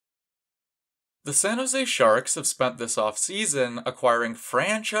The San Jose Sharks have spent this offseason acquiring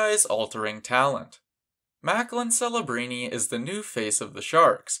franchise-altering talent. Macklin Celebrini is the new face of the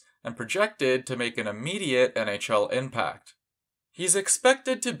Sharks and projected to make an immediate NHL impact. He's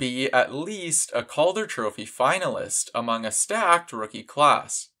expected to be at least a Calder Trophy finalist among a stacked rookie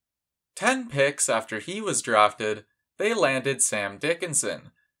class. 10 picks after he was drafted, they landed Sam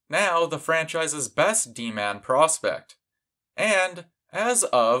Dickinson, now the franchise's best D-man prospect. And, as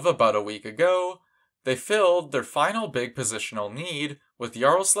of about a week ago, they filled their final big positional need with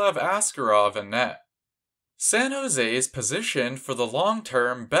Yaroslav Askarov in net. San Jose is positioned for the long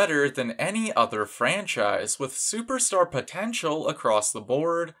term better than any other franchise, with superstar potential across the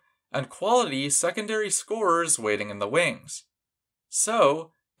board and quality secondary scorers waiting in the wings.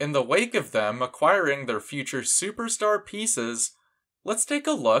 So, in the wake of them acquiring their future superstar pieces, let's take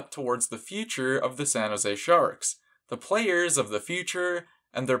a look towards the future of the San Jose Sharks, the players of the future,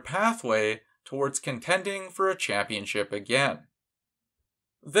 and their pathway towards contending for a championship again.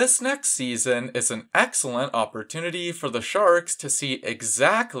 This next season is an excellent opportunity for the Sharks to see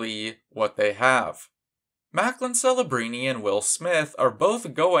exactly what they have. Macklin Celebrini and Will Smith are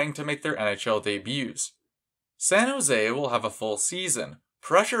both going to make their NHL debuts. San Jose will have a full season,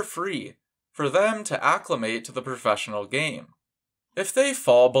 pressure-free, for them to acclimate to the professional game. If they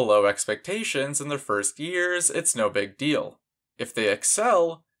fall below expectations in their first years, it's no big deal. If they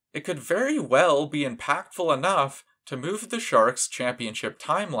excel, it could very well be impactful enough to move the Sharks' championship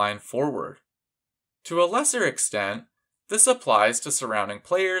timeline forward. To a lesser extent, this applies to surrounding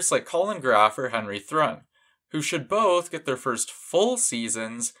players like Colin Graff or Henry Thrun, who should both get their first full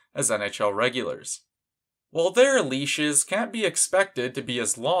seasons as NHL regulars. While their leashes can't be expected to be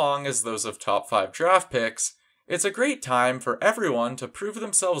as long as those of top 5 draft picks, it's a great time for everyone to prove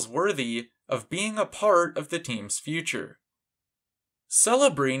themselves worthy of being a part of the team's future.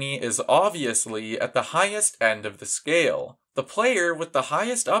 Celebrini is obviously at the highest end of the scale, the player with the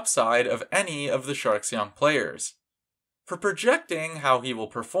highest upside of any of the Sharks' young players. For projecting how he will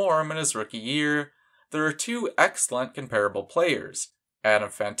perform in his rookie year, there are 2 excellent comparable players, Adam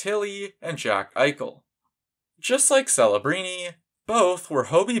Fantilli and Jack Eichel. Just like Celebrini, both were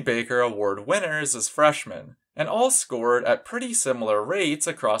Hobey Baker Award winners as freshmen, and all scored at pretty similar rates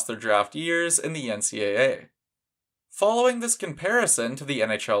across their draft years in the NCAA. Following this comparison to the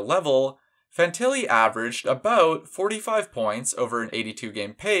NHL level, Fantilli averaged about 45 points over an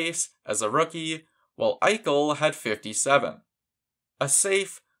 82-game pace as a rookie, while Eichel had 57. A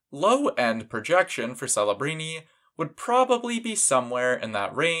safe, low-end projection for Celebrini would probably be somewhere in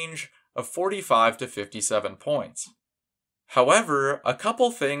that range of 45 to 57 points. However, a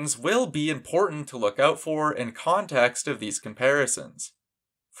couple things will be important to look out for in context of these comparisons.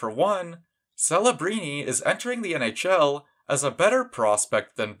 For one, Celebrini is entering the NHL as a better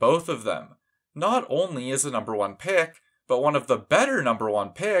prospect than both of them, not only as a number 1 pick, but one of the better number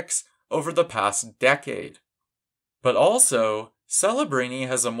 1 picks over the past decade. But also, Celebrini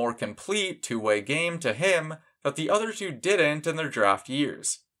has a more complete two-way game to him that the other 2 didn't in their draft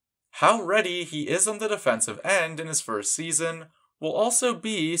years. How ready he is on the defensive end in his first season will also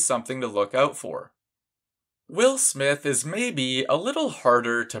be something to look out for. Will Smith is maybe a little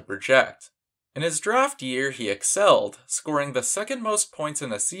harder to project. In his draft year, he excelled, scoring the second most points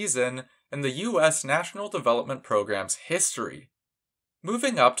in a season in the U.S. National Development Program's history.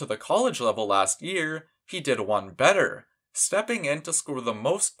 Moving up to the college level last year, he did one better, stepping in to score the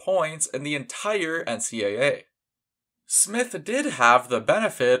most points in the entire NCAA. Smith did have the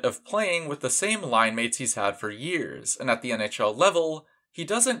benefit of playing with the same line mates he's had for years, and at the NHL level, he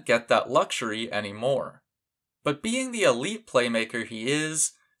doesn't get that luxury anymore. But being the elite playmaker he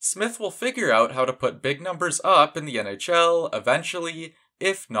is, Smith will figure out how to put big numbers up in the NHL eventually,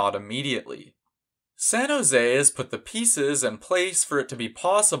 if not immediately. San Jose has put the pieces in place for it to be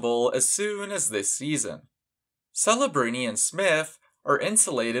possible as soon as this season. Celebrini and Smith are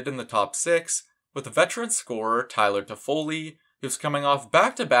insulated in the top 6, with veteran scorer Tyler Toffoli, who's coming off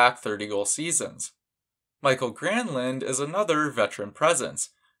back-to-back 30-goal seasons. Michael Granlund is another veteran presence,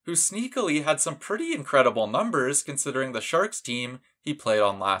 who sneakily had some pretty incredible numbers considering the Sharks team he played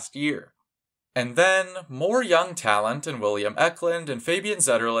on last year. And then, more young talent in William Eklund and Fabian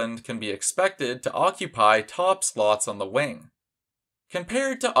Zetterlund can be expected to occupy top slots on the wing.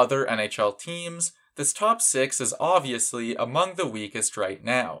 Compared to other NHL teams, this top 6 is obviously among the weakest right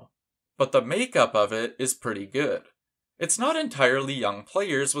now. But the makeup of it is pretty good. It's not entirely young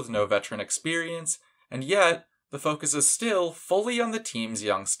players with no veteran experience, and yet, the focus is still fully on the team's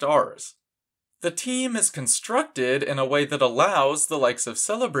young stars. The team is constructed in a way that allows the likes of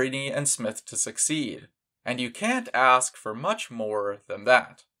Celebrini and Smith to succeed, and you can't ask for much more than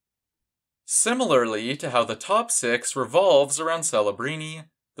that. Similarly to how the top six revolves around Celebrini,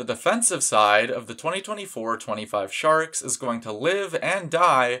 the defensive side of the 2024-25 Sharks is going to live and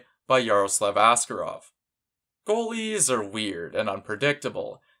die by Yaroslav Askarov. Goalies are weird and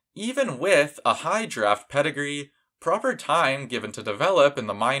unpredictable. Even with a high draft pedigree, proper time given to develop in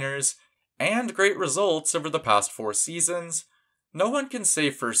the minors, and great results over the past 4 seasons, no one can say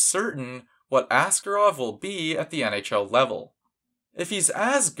for certain what Askarov will be at the NHL level. If he's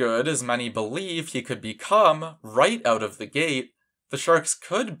as good as many believe he could become right out of the gate, the Sharks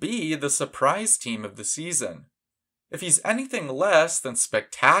could be the surprise team of the season. If he's anything less than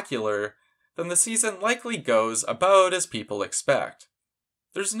spectacular, then the season likely goes about as people expect.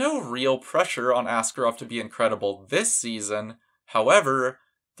 There's no real pressure on Askarov to be incredible this season, however,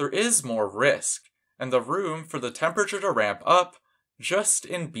 there is more risk, and the room for the temperature to ramp up just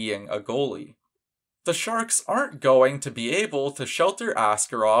in being a goalie. The Sharks aren't going to be able to shelter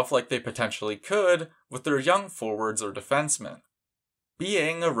Askarov like they potentially could with their young forwards or defensemen.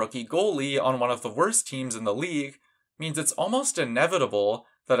 Being a rookie goalie on one of the worst teams in the league means it's almost inevitable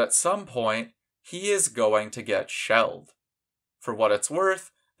that at some point he is going to get shelled. For what it's worth,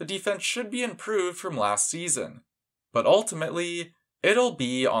 the defense should be improved from last season, but ultimately, it'll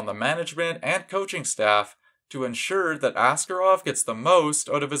be on the management and coaching staff to ensure that Askarov gets the most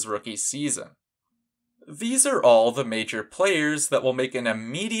out of his rookie season. These are all the major players that will make an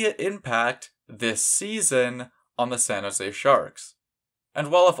immediate impact this season on the San Jose Sharks.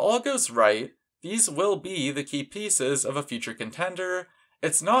 And while if all goes right, these will be the key pieces of a future contender,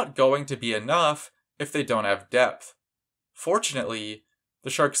 it's not going to be enough if they don't have depth. Fortunately,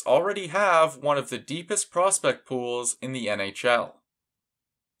 the Sharks already have one of the deepest prospect pools in the NHL.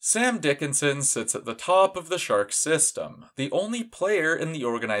 Sam Dickinson sits at the top of the Sharks system, the only player in the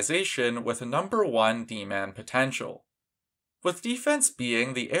organization with number 1 D-man potential. With defense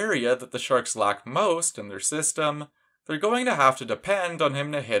being the area that the Sharks lack most in their system, they're going to have to depend on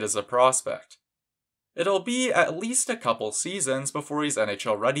him to hit as a prospect. It'll be at least a couple seasons before he's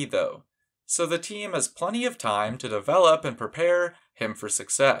NHL ready though, so the team has plenty of time to develop and prepare him for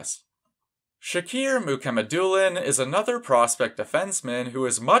success. Shakir Mukhamadullin is another prospect defenseman who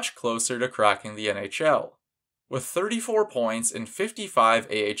is much closer to cracking the NHL. With 34 points in 55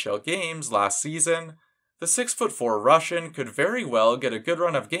 AHL games last season, the 6'4" Russian could very well get a good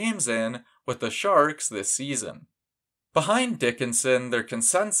run of games in with the Sharks this season. Behind Dickinson, their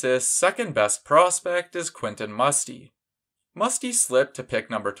consensus second best prospect is Quentin Musty. Musty slipped to pick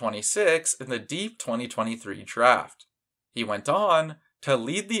number 26 in the deep 2023 draft. He went on to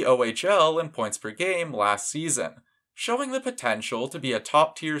lead the OHL in points per game last season, showing the potential to be a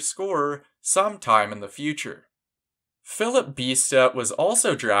top-tier scorer sometime in the future. Philip Bystedt was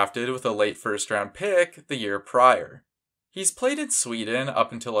also drafted with a late first-round pick the year prior. He's played in Sweden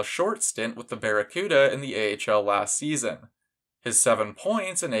up until a short stint with the Barracuda in the AHL last season. His 7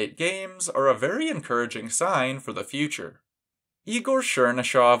 points in 8 games are a very encouraging sign for the future. Igor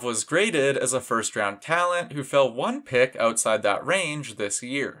Chernyshov was graded as a first-round talent who fell 1 pick outside that range this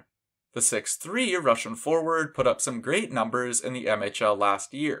year. The 6'3" Russian forward put up some great numbers in the MHL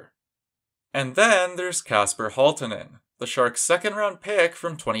last year. And then there's Kasper Halttunen, the Sharks' second-round pick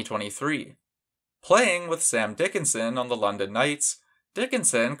from 2023. Playing with Sam Dickinson on the London Knights,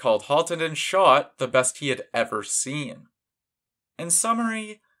 Dickinson called Halttunen's shot the best he had ever seen. In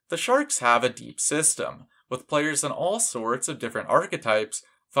summary, the Sharks have a deep system, with players in all sorts of different archetypes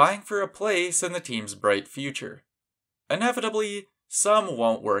vying for a place in the team's bright future. Inevitably, some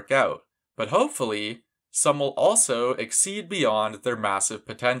won't work out, but hopefully, some will also exceed beyond their massive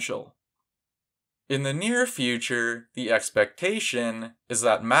potential. In the near future, the expectation is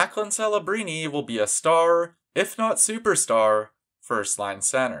that Macklin Celebrini will be a star, if not superstar, first-line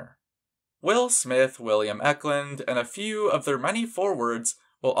center. Will Smith, William Eklund, and a few of their many forwards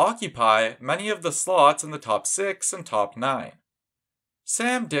will occupy many of the slots in the top 6 and top 9.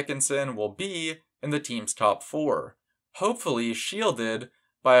 Sam Dickinson will be in the team's top 4, hopefully shielded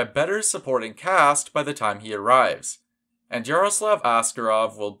by a better supporting cast by the time he arrives, and Yaroslav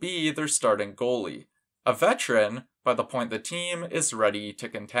Askarov will be their starting goalie, a veteran by the point the team is ready to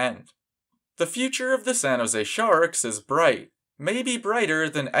contend. The future of the San Jose Sharks is bright, maybe brighter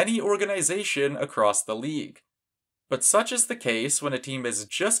than any organization across the league. But such is the case when a team is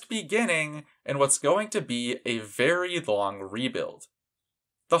just beginning in what's going to be a very long rebuild.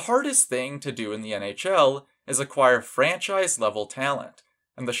 The hardest thing to do in the NHL is acquire franchise-level talent,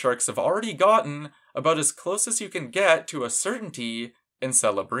 and the Sharks have already gotten about as close as you can get to a certainty in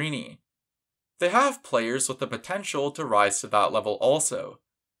Celebrini. They have players with the potential to rise to that level also,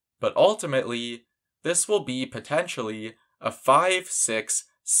 but ultimately, this will be potentially a 5, 6,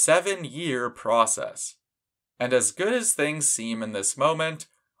 7-year process. And as good as things seem in this moment,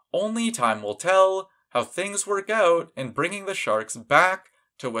 only time will tell how things work out in bringing the Sharks back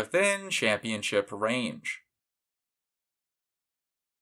to within championship range.